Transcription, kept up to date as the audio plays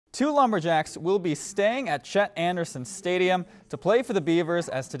Two Lumberjacks will be staying at Chet Anderson Stadium to play for the Beavers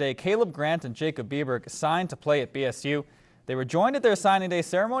as today Caleb Grant and Jacob Bieberg signed to play at BSU. They were joined at their signing day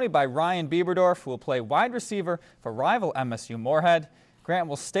ceremony by Ryan Bieberdorf, who will play wide receiver for rival MSU Moorhead. Grant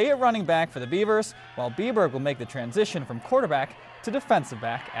will stay at running back for the Beavers, while Bieberg will make the transition from quarterback to defensive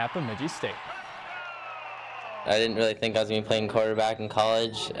back at Bemidji State. I didn't really think I was going to be playing quarterback in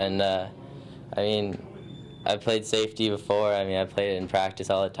college, and I played safety before. I played it in practice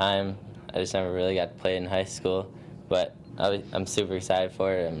all the time. I just never really got to play it in high school, but I'm super excited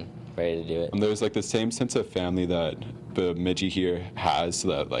for it. I'm ready to do it. There's like the same sense of family that Bemidji here has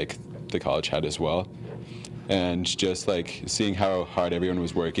that like the college had as well. And just like seeing how hard everyone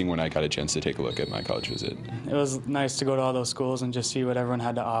was working when I got a chance to take a look at my college visit. It was nice to go to all those schools and just see what everyone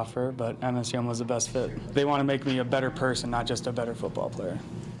had to offer, but MSU was the best fit. They want to make me a better person, not just a better football player.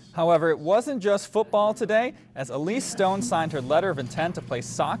 However, it wasn't just football today, as Elise Stone signed her letter of intent to play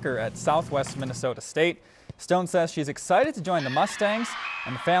soccer at Southwest Minnesota State. Stone says she's excited to join the Mustangs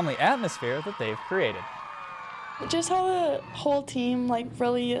and the family atmosphere that they've created. Just how the whole team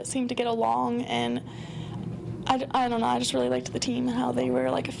really seemed to get along, and I don't know, I just really liked the team and how they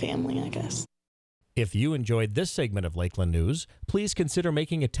were like a family, I guess. If you enjoyed this segment of Lakeland News, please consider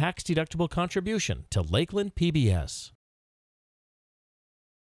making a tax-deductible contribution to Lakeland PBS.